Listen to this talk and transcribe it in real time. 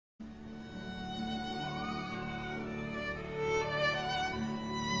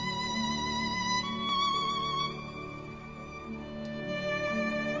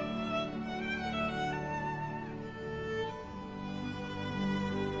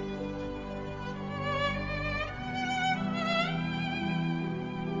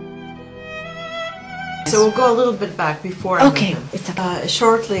So we'll go a little bit back before I met him. It's okay.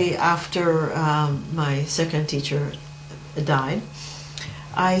 Shortly after my second teacher died,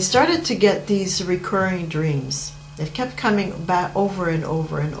 I started to get these recurring dreams. It kept coming back over and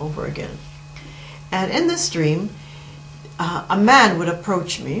over and over again. And in this dream, a man would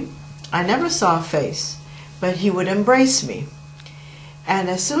approach me. I never saw a face, but he would embrace me. And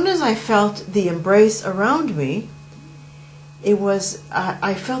as soon as I felt the embrace around me,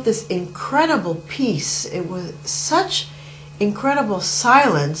 I felt this incredible peace. It was such incredible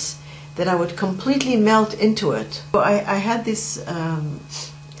silence that I would completely melt into it. I had this, and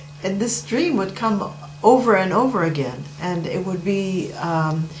this dream would come over and over again, and it would be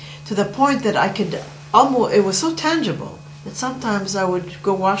to the point that I could almost, it was so tangible that sometimes I would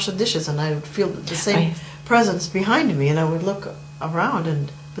go wash the dishes and I would feel the same presence behind me, and I would look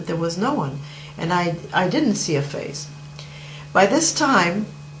around, but there was no one, and I didn't see a face. By this time,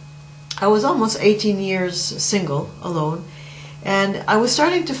 I was almost 18 years single, alone, and I was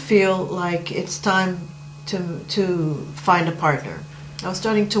starting to feel like it's time to find a partner. I was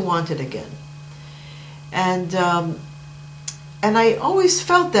starting to want it again. And I always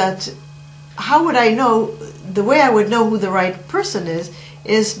felt that, how would I know, the way I would know who the right person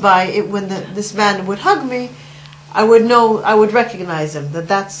is by it, when this man would hug me, I would recognize him,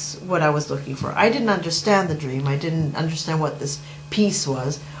 that's what I was looking for. I didn't understand the dream. I didn't understand what this peace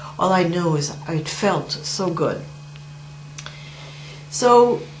was. All I knew is it felt so good.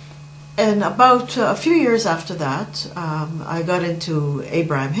 So, and about a few years after that, I got into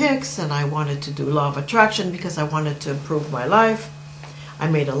Abraham Hicks, and I wanted to do law of attraction because I wanted to improve my life. I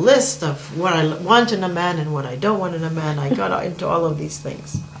made a list of what I want in a man and what I don't want in a man. I got into all of these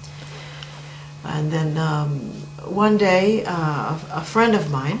things. And then one day, a friend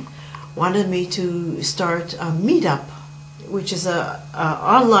of mine wanted me to start a meetup, which is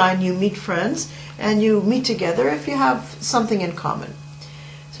online. You meet friends and you meet together if you have something in common.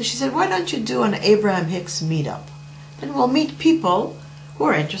 So she said, why don't you do an Abraham Hicks meetup? Then we'll meet people who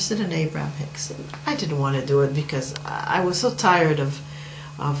are interested in Abraham Hicks. And I didn't want to do it because I was so tired of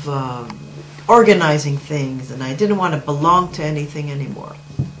organizing things, and I didn't want to belong to anything anymore.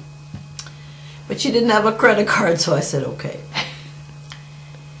 But she didn't have a credit card, so I said, okay.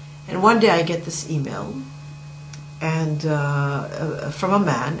 And one day I get this email and from a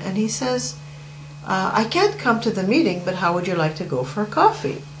man, and he says, I can't come to the meeting, but how would you like to go for a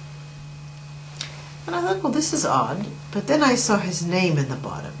coffee? And I thought, well, this is odd. But then I saw his name in the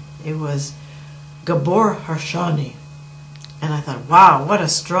bottom. It was Nurit Harsanyi. And I thought, wow, what a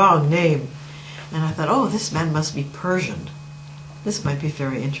strong name. And I thought, oh, this man must be Persian. This might be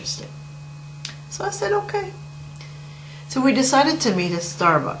very interesting. So I said, okay. So we decided to meet at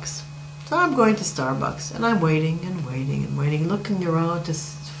Starbucks. So I'm going to Starbucks, and I'm waiting and waiting and waiting, looking around to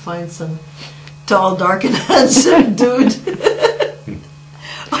find some tall, dark, and handsome dude.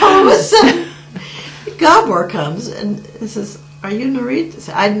 All of a sudden, Gabor comes and says, are you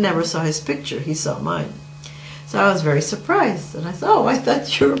Nurit? I never saw his picture. He saw mine. So I was very surprised. And I said, oh, I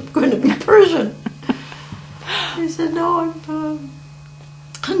thought you were going to be Persian. He said, no, I'm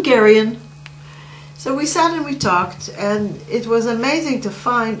Hungarian. So we sat and we talked, and it was amazing to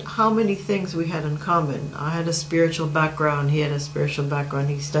find how many things we had in common. I had a spiritual background, he had a spiritual background,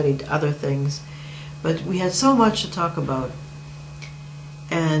 he studied other things, but we had so much to talk about.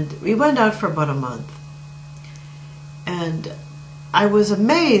 And we went out for about a month. And I was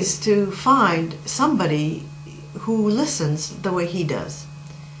amazed to find somebody who listens the way he does.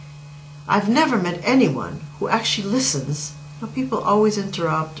 I've never met anyone who actually listens. People always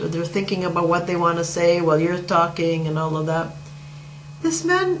interrupt, or they're thinking about what they want to say while you're talking and all of that. This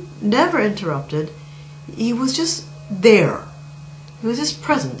man never interrupted. He was just there. He was just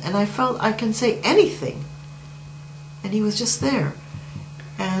present, and I felt I can say anything. And he was just there.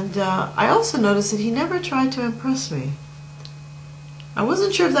 And I also noticed that he never tried to impress me. I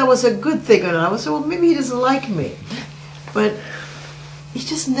wasn't sure if that was a good thing or not. I was like, well, maybe he doesn't like me. But he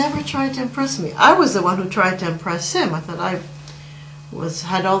just never tried to impress me. I was the one who tried to impress him. I thought I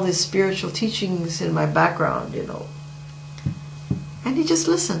had all these spiritual teachings in my background, you know. And he just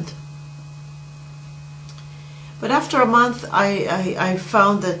listened. But after a month, I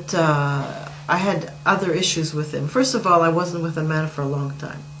found that I had other issues with him. First of all, I wasn't with a man for a long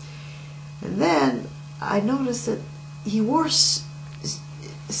time. And then I noticed that he wore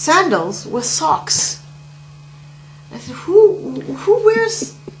sandals with socks. I said, who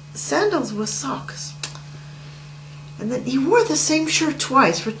wears sandals with socks? And then he wore the same shirt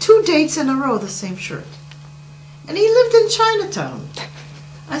twice, for 2 dates in a row, the same shirt. And he lived in Chinatown.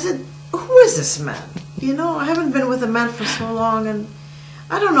 I said, who is this man? You know, I haven't been with a man for so long, and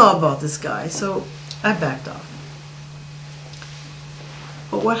I don't know about this guy. So I backed off.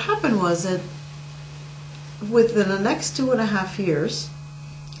 But what happened was that within the next 2.5 years,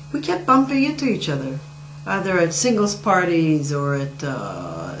 we kept bumping into each other, either at singles parties or at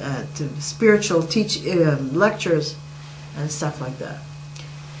spiritual lectures and stuff like that.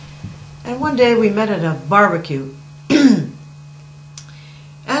 And one day we met at a barbecue, and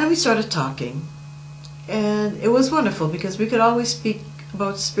we started talking, and it was wonderful because we could always speak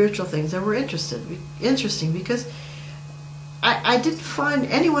about spiritual things that were interesting because I didn't find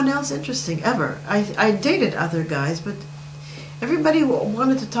anyone else interesting ever. I dated other guys, but everybody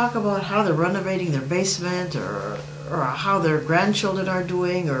wanted to talk about how they're renovating their basement or how their grandchildren are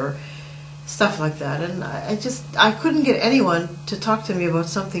doing or stuff like that. And I couldn't get anyone to talk to me about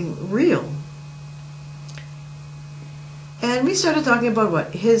something real. And we started talking about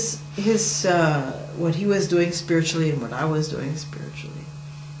what what he was doing spiritually and what I was doing spiritually.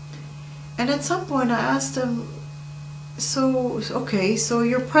 And at some point I asked him, okay, so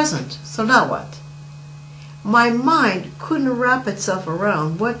you're present, so now what? My mind couldn't wrap itself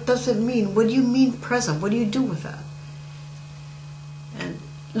around, what does it mean? What do you mean present? What do you do with that? And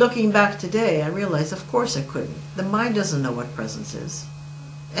looking back today, I realized, of course I couldn't. The mind doesn't know what presence is,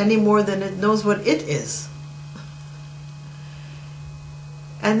 any more than it knows what it is.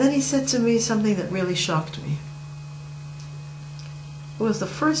 And then he said to me something that really shocked me. It was the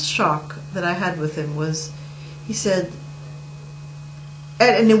first shock that I had with him was, he said,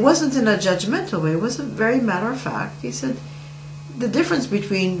 and it wasn't in a judgmental way, it was a very matter of fact. He said, the difference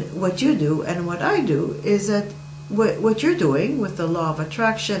between what you do and what I do is that what you're doing with the law of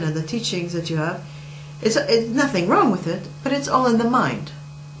attraction and the teachings that you have, it's nothing wrong with it, but it's all in the mind.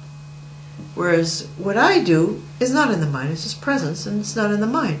 Whereas what I do is not in the mind, it's just presence and it's not in the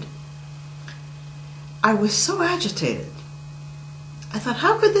mind. I was so agitated. I thought,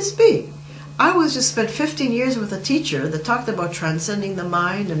 how could this be? I was just spent 15 years with a teacher that talked about transcending the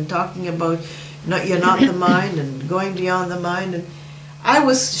mind and talking about you're not the mind and going beyond the mind. And I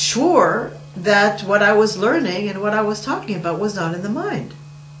was sure that what I was learning and what I was talking about was not in the mind.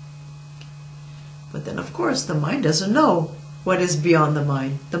 But then, of course, the mind doesn't know what is beyond the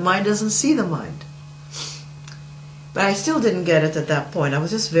mind. The mind doesn't see the mind. But I still didn't get it at that point. I was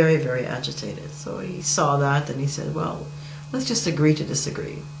just very, very agitated. So he saw that and he said, well, let's just agree to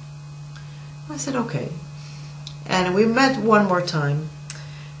disagree. I said, okay. And we met one more time.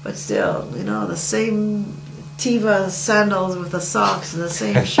 But still, the same Tiva sandals with the socks and the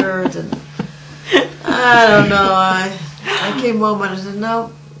same shirt. And I don't know. I came home and I said,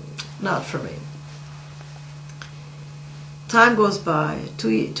 no, not for me. Time goes by,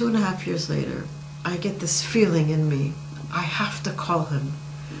 2.5 years later, I get this feeling in me. I have to call him.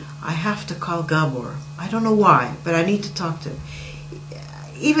 I have to call Gabor. I don't know why, but I need to talk to him.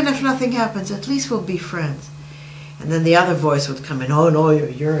 Even if nothing happens, at least we'll be friends. And then the other voice would come in. Oh no,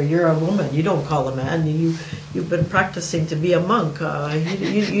 you're a woman. You don't call a man. You've been practicing to be a monk.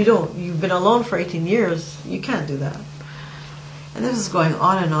 You don't. You've been alone for 18 years. You can't do that. And this is going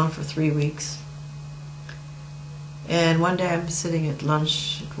on and on for 3 weeks. And one day I'm sitting at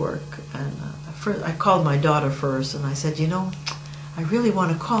lunch at work, and I called my daughter first, and I said, I really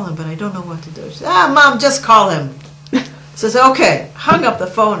want to call him, but I don't know what to do. She said, Mom, just call him. So I said, okay. Hung up the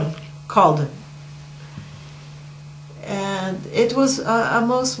phone and called him. And it was a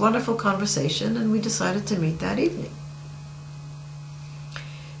most wonderful conversation, and we decided to meet that evening.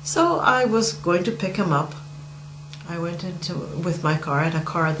 So I was going to pick him up. I went with my car. I had a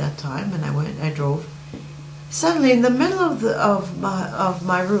car at that time, and I drove. Suddenly, in the middle of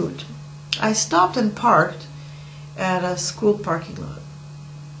my route, I stopped and parked at a school parking lot.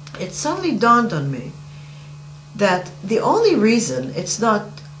 It suddenly dawned on me that the only reason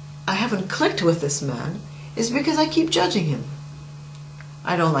I haven't clicked with this man is because I keep judging him.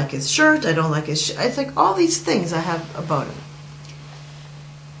 I don't like his shirt, I don't like his it's like all these things I have about him.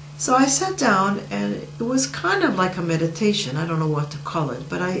 So I sat down, and it was kind of like a meditation. I don't know what to call it,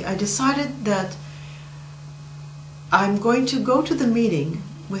 but I decided that I'm going to go to the meeting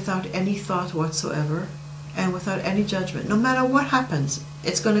without any thought whatsoever and without any judgment. No matter what happens,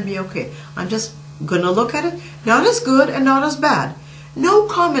 it's going to be okay. I'm just going to look at it, not as good and not as bad. No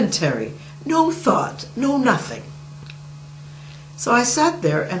commentary, no thought, no nothing. So I sat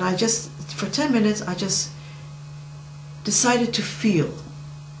there, and for 10 minutes, I just decided to feel.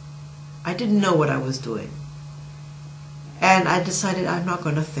 I didn't know what I was doing. And I decided I'm not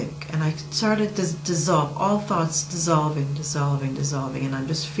going to think. And I started to dissolve, all thoughts dissolving, and I'm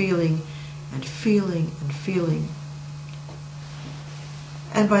just feeling and feeling and feeling.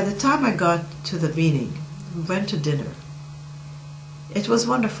 And by the time I got to the meeting, we went to dinner. It was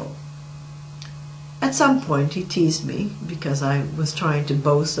wonderful. At some point he teased me because I was trying to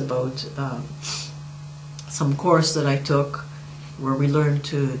boast about some course that I took where we learned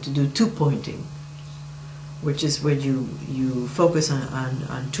to do two-pointing, which is when you focus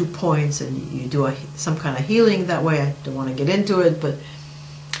on 2 points and you do some kind of healing that way. I don't want to get into it, but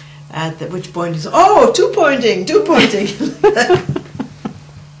at which point he's, oh, two-pointing.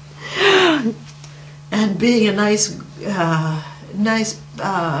 And being a nice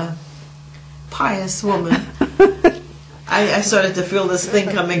pious woman, I started to feel this thing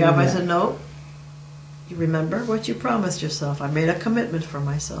coming up. I said, no, you remember what you promised yourself. I made a commitment for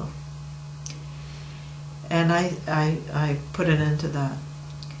myself. And I put an end to that.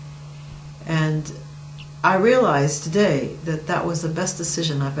 And I realized today that that was the best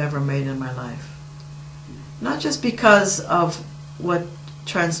decision I've ever made in my life. Not just because of what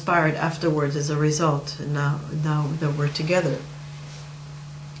transpired afterwards as a result, and now that we're together,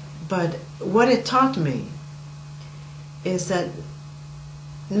 but what it taught me is that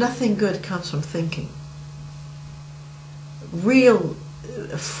nothing good comes from thinking. Real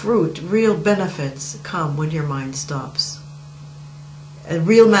fruit, real benefits come when your mind stops. A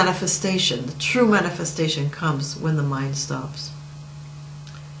real manifestation, the true manifestation, comes when the mind stops.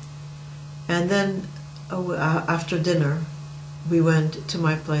 And then after dinner, we went to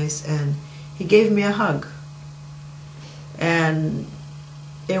my place and he gave me a hug. And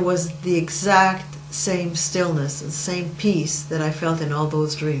it was the exact same stillness and same peace that I felt in all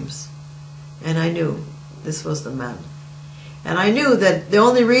those dreams. And I knew this was the man. And I knew that the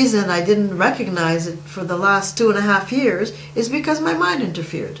only reason I didn't recognize it for the last 2.5 years is because my mind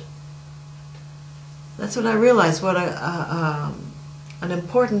interfered. That's when I realized what an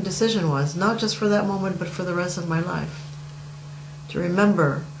important decision was, not just for that moment, but for the rest of my life. To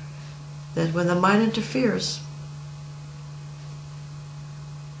remember that when the mind interferes,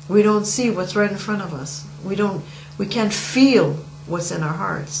 we don't see what's right in front of us. We can't feel what's in our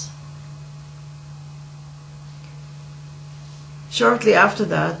hearts. Shortly after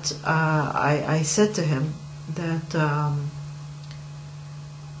that, I said to him that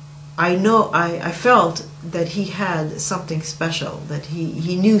I felt that he had something special, that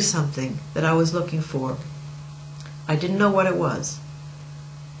he knew something that I was looking for. I didn't know what it was.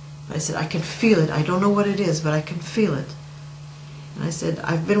 I said, I can feel it. I don't know what it is, but I can feel it. And I said,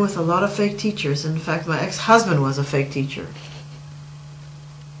 I've been with a lot of fake teachers. In fact, my ex-husband was a fake teacher.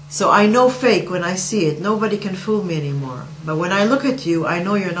 So I know fake when I see it. Nobody can fool me anymore. But when I look at you, I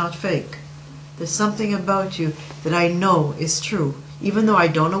know you're not fake. There's something about you that I know is true, even though I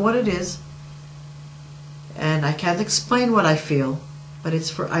don't know what it is. And I can't explain what I feel, but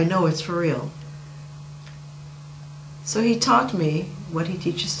I know it's for real. So he taught me what he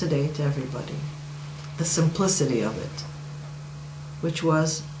teaches today to everybody. The simplicity of it, which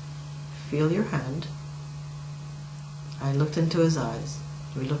was, feel your hand. I looked into his eyes.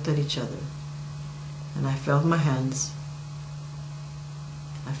 We looked at each other, and I felt my hands,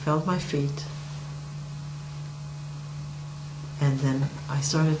 I felt my feet, and then I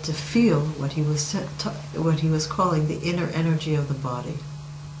started to feel what he was calling the inner energy of the body.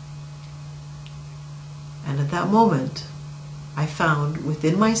 And at that moment, I found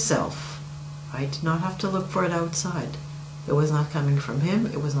within myself, I did not have to look for it outside. It was not coming from him,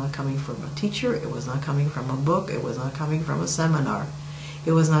 it was not coming from a teacher, it was not coming from a book, it was not coming from a seminar.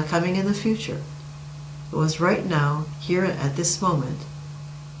 It was not coming in the future. It was right now, here at this moment.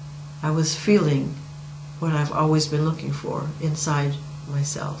 I was feeling what I've always been looking for inside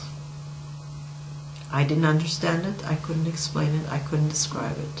myself. I didn't understand it, I couldn't explain it, I couldn't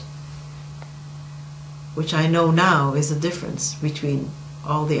describe it. Which I know now is the difference between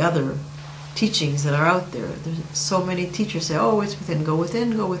all the other teachings that are out there. There's so many teachers say, oh, it's within, go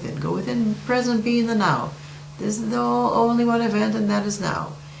within, go within, go within, present, be in the now. This is the only one event, and that is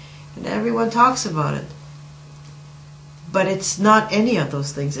now. And everyone talks about it. But it's not any of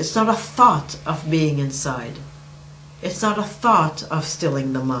those things. It's not a thought of being inside. It's not a thought of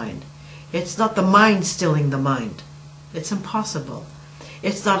stilling the mind. It's not the mind stilling the mind. It's impossible.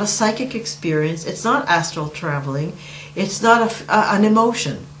 It's not a psychic experience. It's not astral traveling. It's not an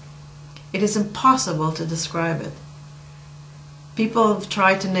emotion. It is impossible to describe it. People have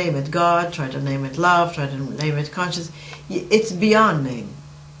tried to name it God, tried to name it love, tried to name it conscience. It's beyond name.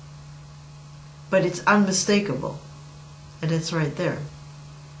 But it's unmistakable. And it's right there.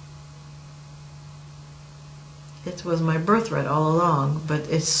 It was my birthright all along, but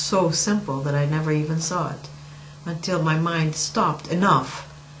it's so simple that I never even saw it. Until my mind stopped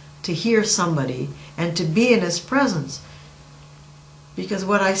enough to hear somebody and to be in his presence. Because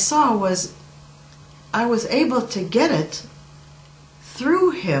what I saw was, I was able to get it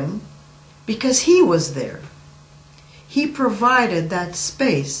through him because he was there. He provided that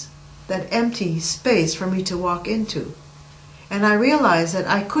space, that empty space for me to walk into. And I realized that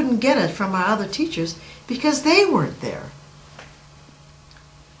I couldn't get it from my other teachers because they weren't there.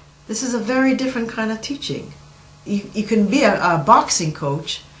 This is a very different kind of teaching. You can be a boxing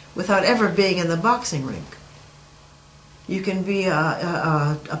coach without ever being in the boxing rink. You can be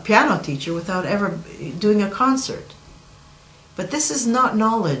a piano teacher without ever doing a concert. But this is not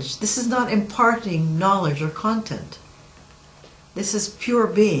knowledge. This is not imparting knowledge or content. This is pure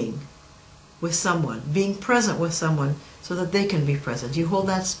being with someone, being present with someone so that they can be present. You hold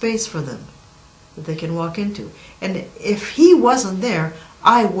that space for them that they can walk into. And if he wasn't there,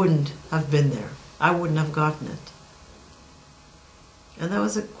 I wouldn't have been there. I wouldn't have gotten it. And that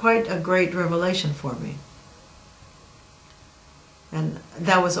was quite a great revelation for me. And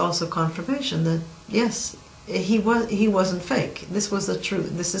that was also confirmation that, yes, he wasn't fake. This was the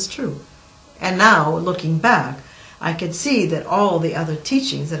truth. This is true. And now, looking back, I could see that all the other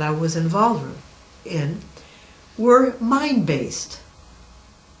teachings that I was involved in were mind-based.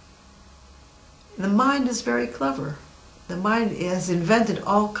 The mind is very clever. The mind has invented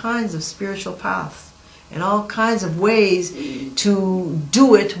all kinds of spiritual paths and all kinds of ways to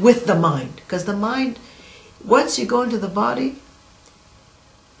do it with the mind. Because the mind, once you go into the body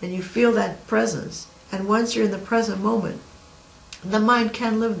and you feel that presence, and once you're in the present moment, the mind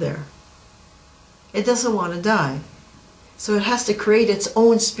can't live there. It doesn't want to die. So it has to create its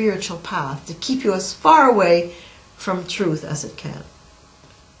own spiritual path to keep you as far away from truth as it can.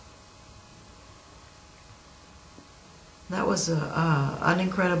 That was an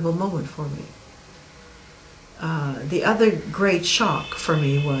incredible moment for me. The other great shock for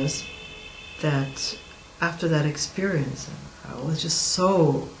me was that after that experience, I was just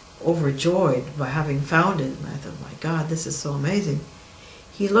so overjoyed by having found it. And I thought, my God, this is so amazing.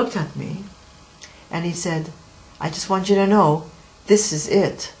 He looked at me and he said, I just want you to know, this is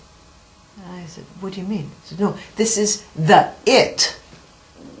it. And I said, what do you mean? He said, no, this is the it.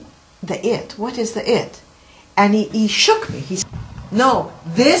 The it. What is the it? And he shook me. He said, no,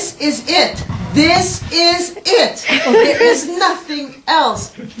 this is it. This is it. There is nothing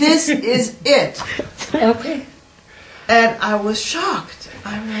else. This is it. Okay. And I was shocked.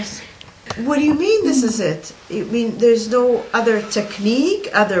 I was, what do you mean this is it? You mean there's no other technique,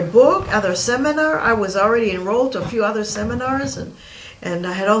 other book, other seminar? I was already enrolled to a few other seminars, and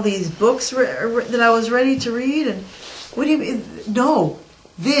I had all these books that I was ready to read. And what do you mean? No,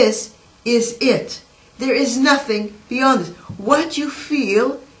 this is it. There is nothing beyond this. What you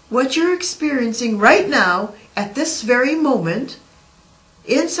feel, what you're experiencing right now, at this very moment,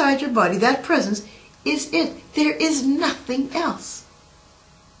 inside your body, that presence, is it. There is nothing else.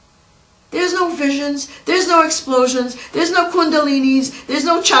 There's no visions, there's no explosions, there's no kundalinis, there's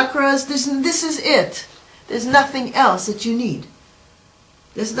no chakras, this is it. There's nothing else that you need.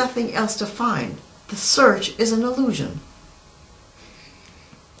 There's nothing else to find. The search is an illusion.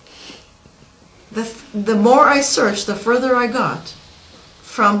 The more I searched, the further I got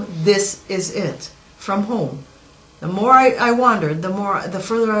from this is it, from home. The more I wandered, the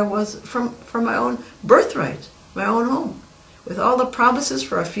further I was from my own birthright, my own home. With all the promises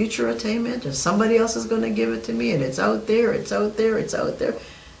for a future attainment, if somebody else is going to give it to me, and it's out there, it's out there, it's out there.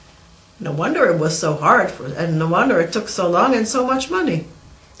 No wonder it was so hard, and no wonder it took so long and so much money.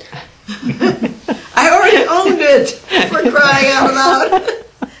 I already owned it, for crying out loud.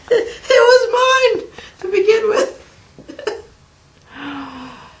 It was mine to begin with.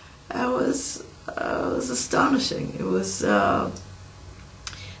 It was astonishing. It was, the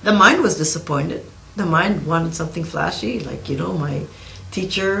mind was disappointed. The mind wanted something flashy, like, my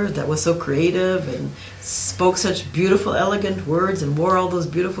teacher that was so creative and spoke such beautiful, elegant words and wore all those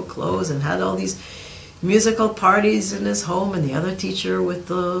beautiful clothes and had all these musical parties in his home, and the other teacher with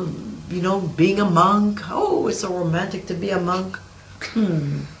the, being a monk. Oh, it's so romantic to be a monk.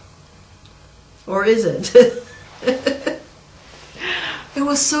 Or is it? It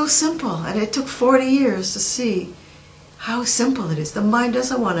was so simple, and it took 40 years to see how simple it is. The mind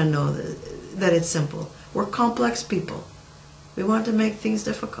doesn't want to know that it's simple. We're complex people. We want to make things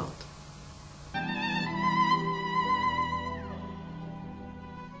difficult.